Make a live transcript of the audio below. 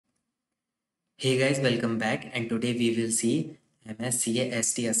Hey guys, welcome back, and today we will see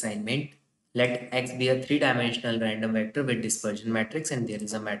MSCAST assignment. Let X be a three-dimensional random vector with dispersion matrix, and there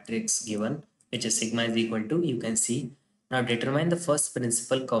is a matrix given which is sigma is equal to, you can see. Now determine the first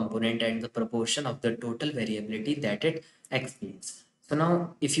principal component and the proportion of the total variability that it explains. So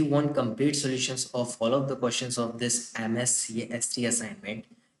now if you want complete solutions of all of the questions of this MSCAST assignment,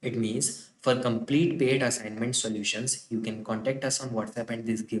 it means for complete paid assignment solutions, you can contact us on WhatsApp and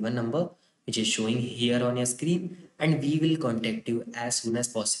this given number which is showing here on your screen, and we will contact you as soon as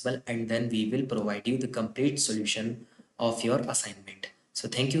possible, and then we will provide you the complete solution of your assignment. So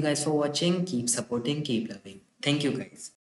thank you guys for watching. Keep supporting, keep loving. Thank you guys.